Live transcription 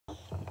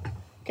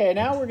Okay,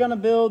 now we're going to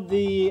build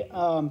the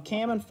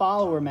cam and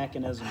follower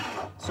mechanism.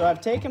 So I've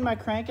taken my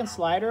crank and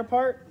slider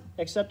apart,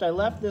 except I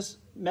left this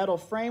metal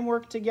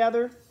framework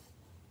together,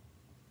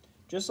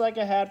 just like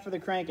I had for the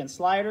crank and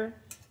slider,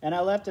 and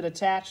I left it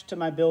attached to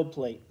my build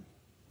plate.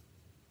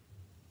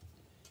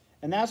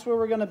 And that's where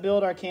we're going to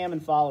build our cam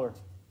and follower.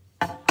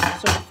 So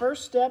the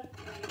first step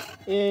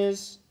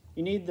is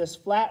you need this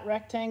flat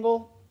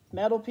rectangle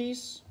metal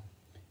piece,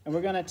 and we're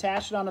going to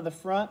attach it onto the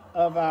front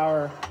of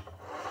our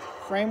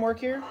framework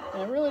here.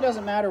 And it really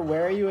doesn't matter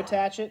where you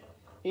attach it.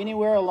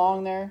 Anywhere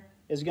along there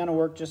is going to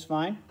work just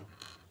fine.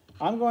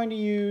 I'm going to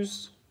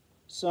use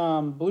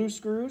some blue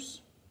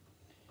screws,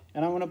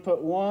 and I'm going to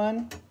put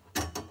one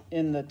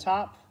in the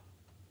top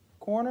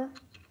corner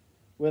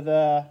with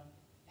a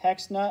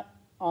hex nut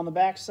on the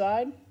back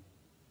side.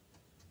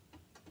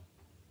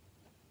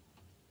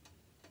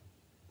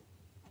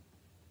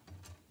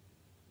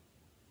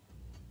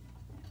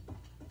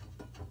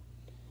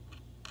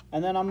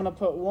 And then I'm going to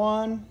put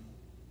one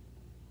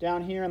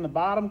down here in the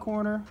bottom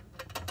corner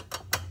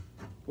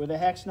with a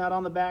hex nut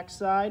on the back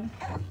side.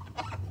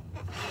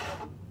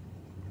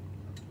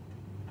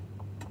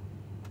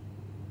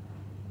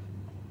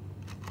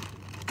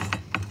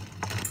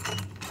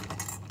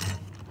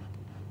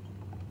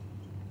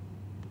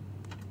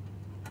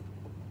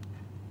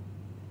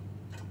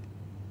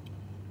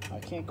 I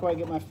can't quite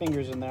get my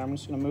fingers in there. I'm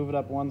just going to move it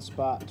up one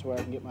spot to where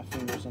I can get my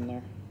fingers in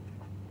there.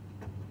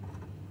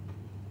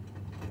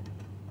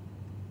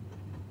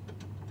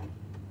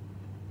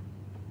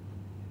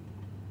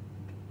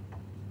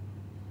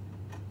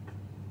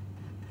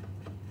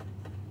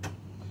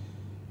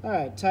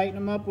 Alright, tighten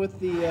them up with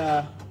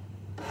the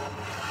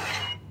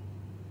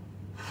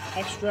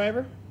hex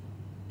driver.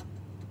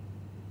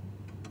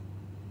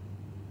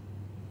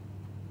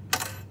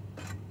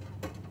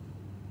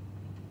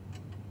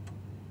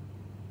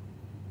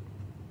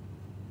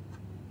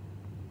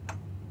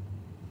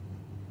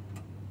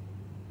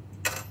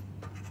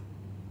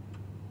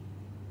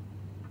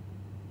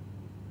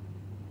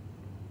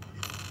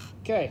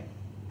 Okay,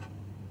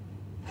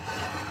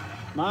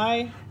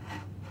 my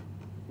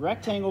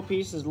rectangle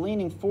piece is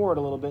leaning forward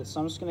a little bit, so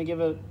I'm just going to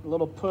give it a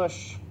little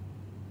push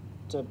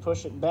to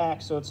push it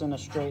back so it's in a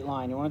straight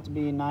line. You want it to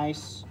be a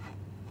nice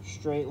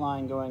straight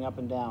line going up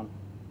and down.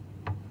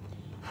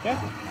 Okay,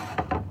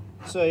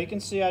 so you can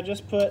see I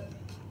just put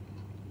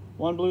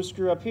one blue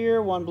screw up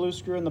here, one blue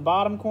screw in the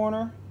bottom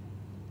corner,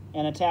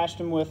 and attached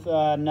them with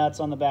nuts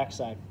on the back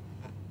side.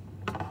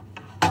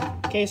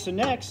 Okay, so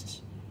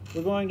next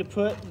we're going to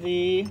put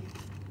the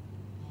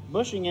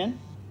bushing in,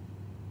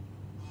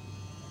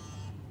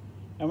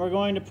 and we're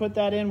going to put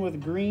that in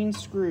with green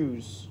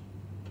screws.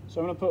 So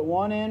I'm going to put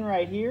one in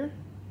right here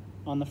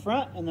on the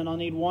front, and then I'll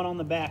need one on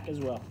the back as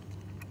well.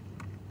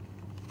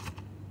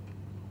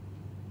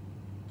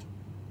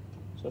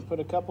 So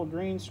put a couple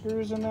green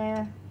screws in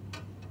there.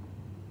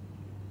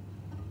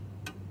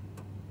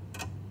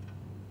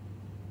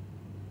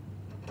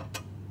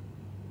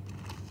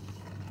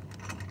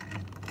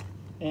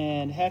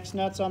 And hex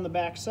nuts on the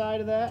back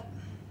side of that.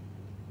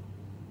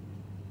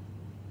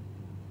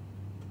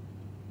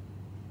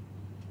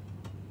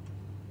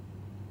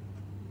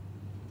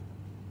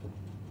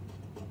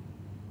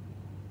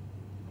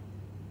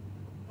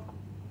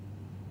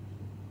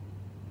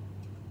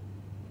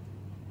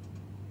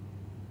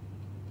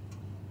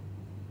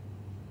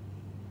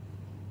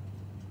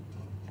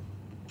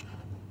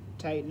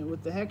 Tighten it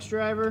with the hex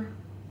driver.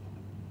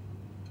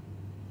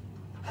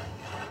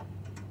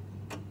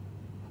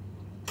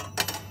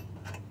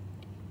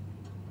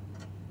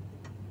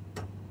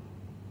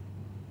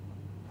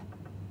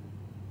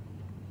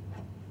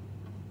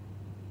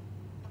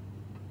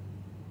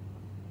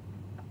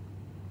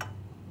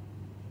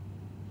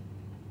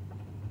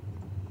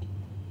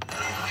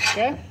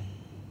 Okay,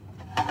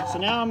 so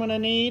now I'm going to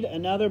need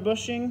another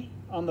bushing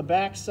on the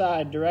back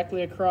side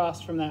directly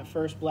across from that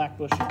first black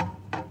bushing.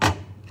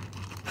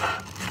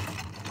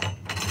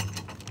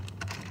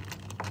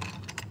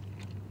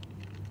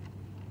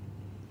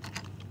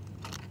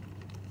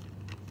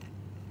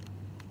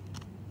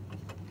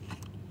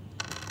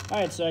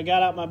 Alright, so I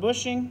got out my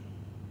bushing,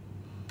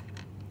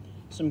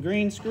 some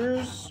green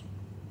screws.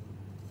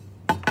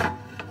 Going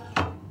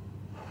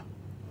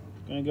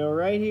to go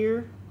right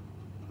here,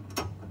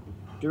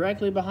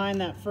 directly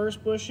behind that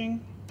first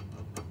bushing.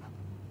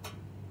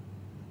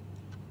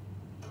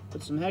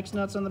 Put some hex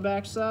nuts on the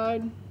back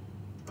side.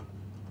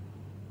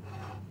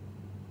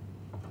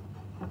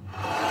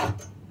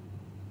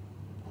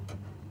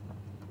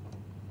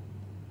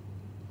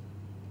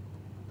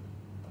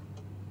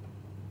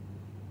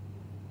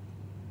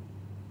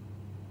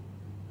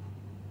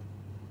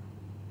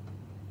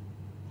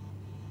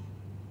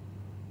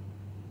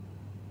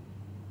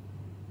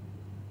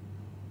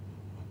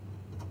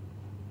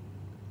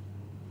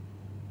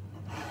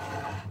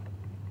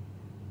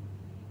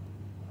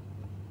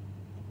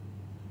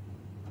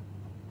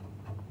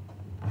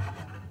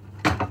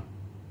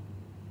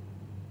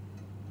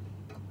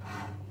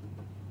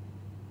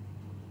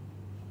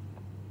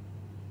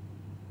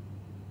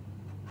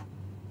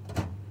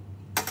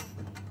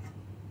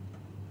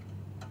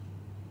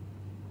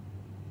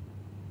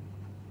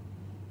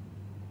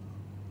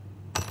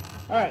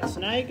 All right, so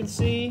now you can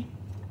see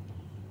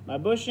my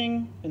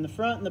bushing in the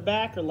front and the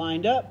back are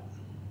lined up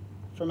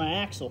for my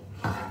axle.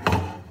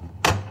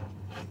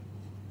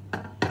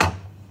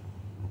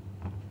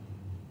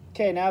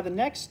 Okay, now the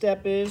next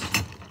step is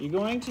you're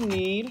going to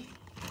need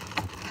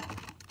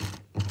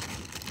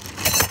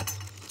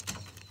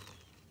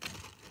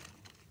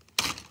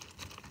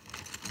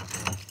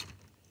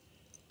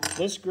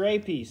this gray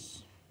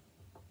piece.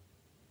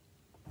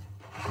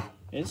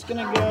 It's going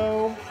to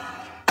go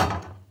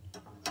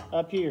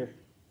up here.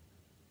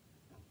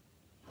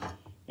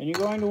 And you're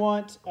going to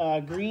want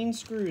green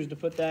screws to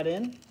put that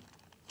in.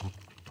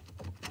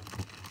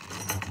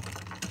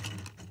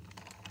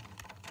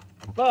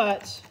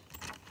 But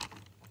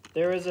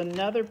there is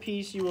another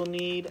piece you will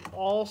need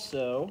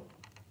also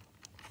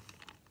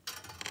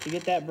to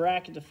get that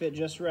bracket to fit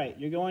just right.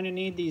 You're going to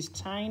need these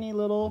tiny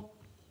little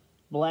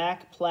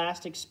black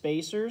plastic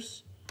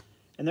spacers,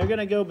 and they're going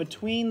to go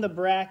between the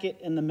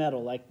bracket and the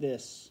metal like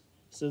this,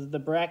 so that the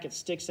bracket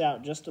sticks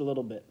out just a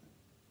little bit.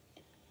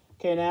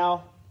 Okay,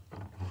 now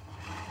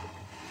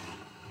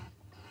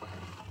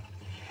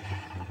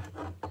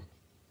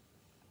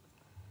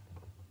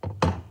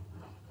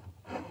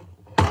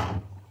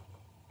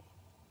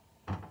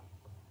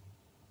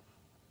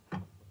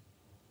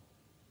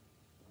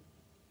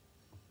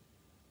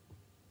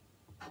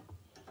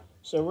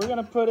so we're going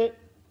to put it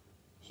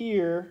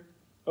here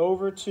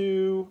over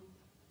to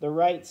the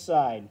right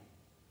side.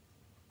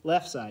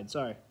 Left side,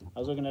 sorry. I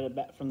was looking at it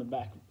from the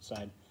back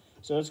side.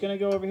 So it's going to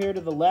go over here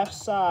to the left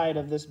side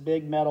of this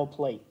big metal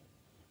plate.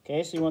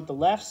 Okay, so you want the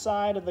left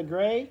side of the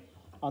gray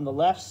on the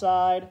left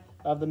side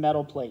of the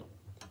metal plate.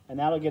 And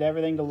that'll get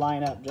everything to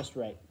line up just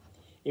right.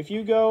 If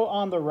you go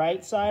on the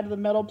right side of the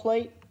metal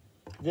plate,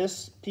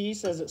 this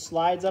piece, as it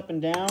slides up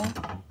and down,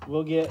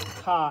 will get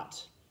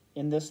caught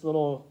in this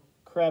little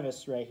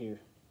crevice right here.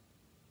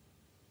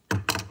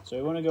 So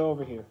we want to go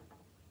over here.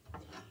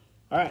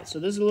 All right, so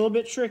this is a little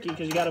bit tricky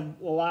because you got a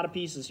lot of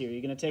pieces here.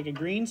 You're going to take a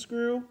green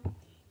screw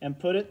and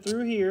put it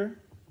through here,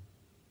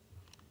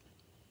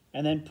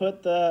 and then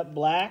put the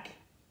black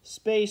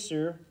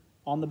spacer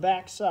on the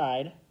back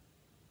side.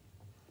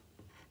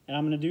 And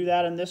I'm going to do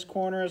that in this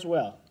corner as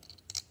well.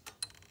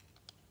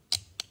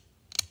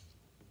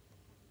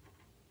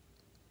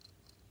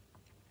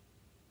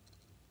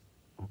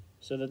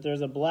 So that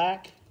there's a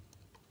black,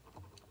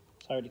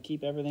 it's hard to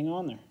keep everything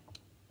on there,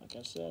 like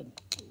I said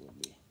it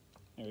would be.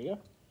 There we go.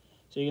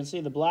 So you can see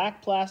the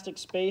black plastic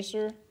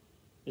spacer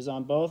is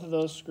on both of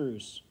those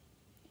screws.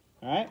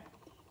 All right,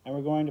 and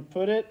we're going to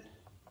put it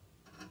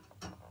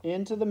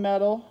into the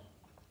metal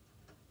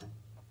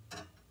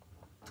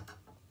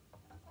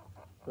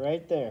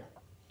right there.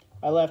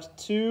 I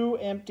left 2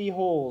 empty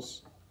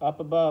holes up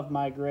above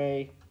my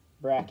gray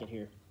bracket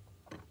here.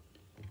 All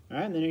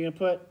right, and then you're going to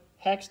put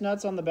hex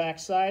nuts on the back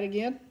side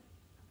again.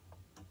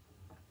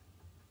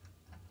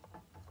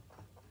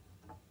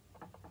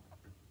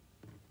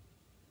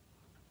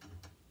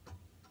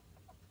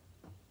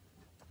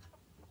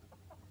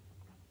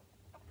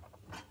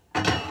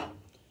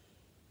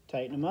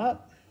 Tighten them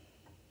up.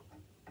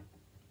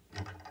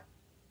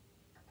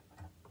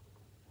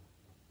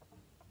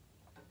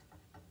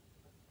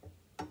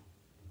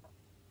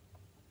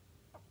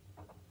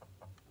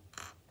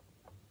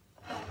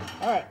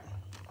 All right.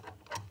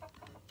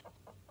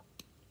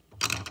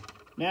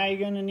 Now you're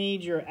going to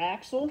need your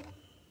axle.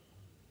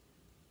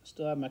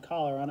 Still have my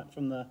collar on it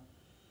from the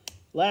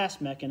last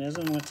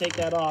mechanism. I'm going to take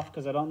that off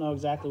because I don't know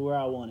exactly where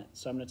I want it.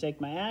 So I'm going to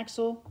take my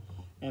axle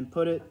and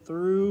put it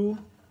through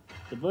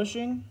the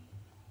bushing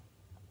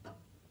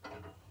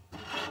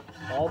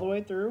all the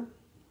way through.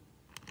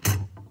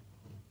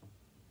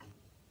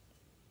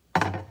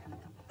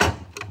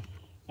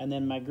 And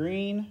then my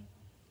green,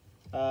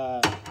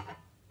 it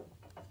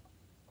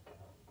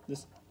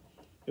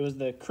was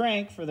the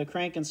crank for the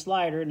crank and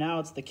slider. Now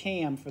it's the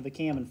cam for the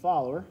cam and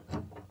follower.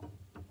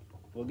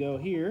 We'll go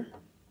here.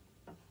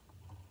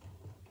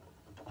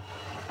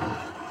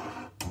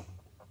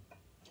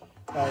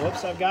 Oh,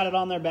 whoops, I've got it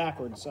on there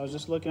backwards. I was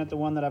just looking at the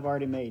one that I've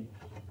already made.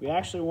 We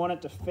actually want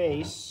it to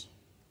face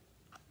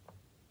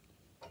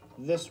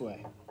this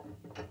way.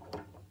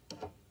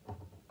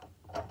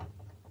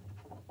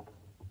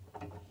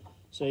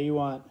 So you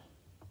want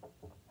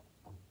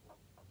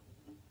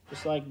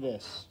just like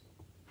this.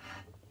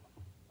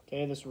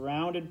 Okay, this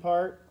rounded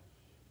part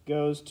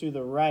goes to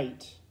the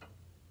right.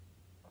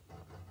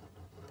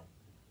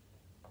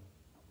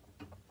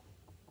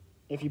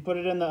 If you put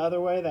it in the other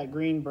way, that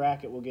green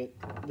bracket will get,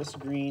 this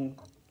green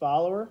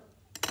follower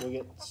will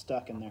get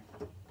stuck in there.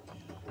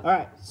 All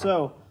right,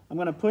 so I'm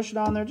going to push it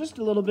on there just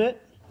a little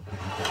bit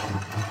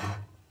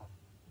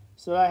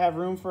so that I have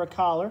room for a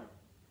collar.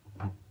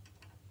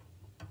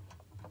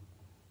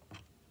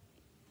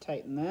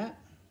 Tighten that.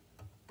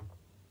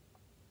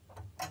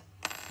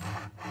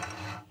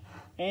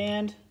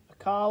 And a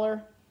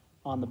collar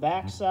on the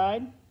back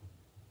side.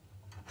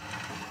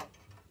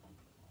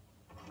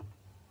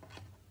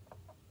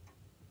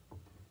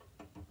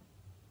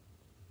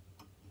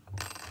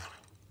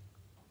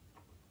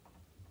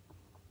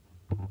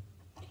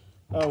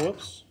 Oh,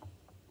 whoops.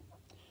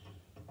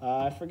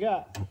 I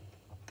forgot.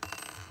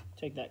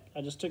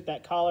 I just took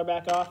that collar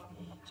back off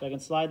so I can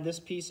slide this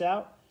piece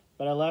out,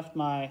 but I left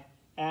my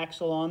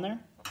axle on there.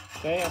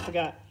 Okay, I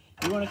forgot.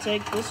 You want to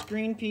take this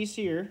green piece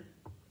here.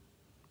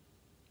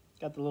 It's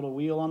got the little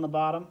wheel on the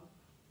bottom.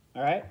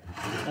 All right,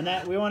 and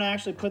that we want to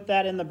actually put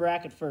that in the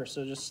bracket first.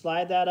 So just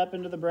slide that up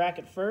into the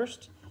bracket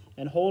first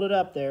and hold it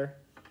up there,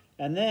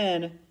 and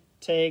then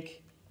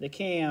take the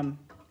cam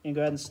and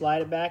go ahead and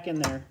slide it back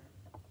in there.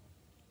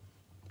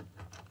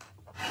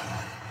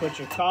 Put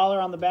your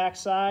collar on the back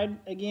side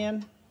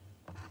again.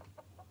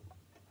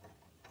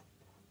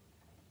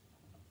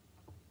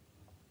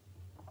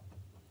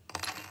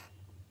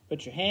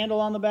 Put your handle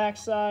on the back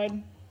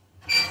side.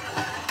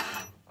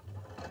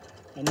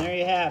 And there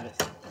you have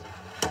it.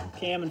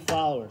 Cam and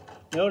follower.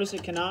 Notice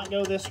it cannot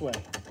go this way.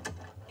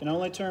 It can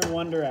only turn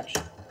one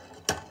direction.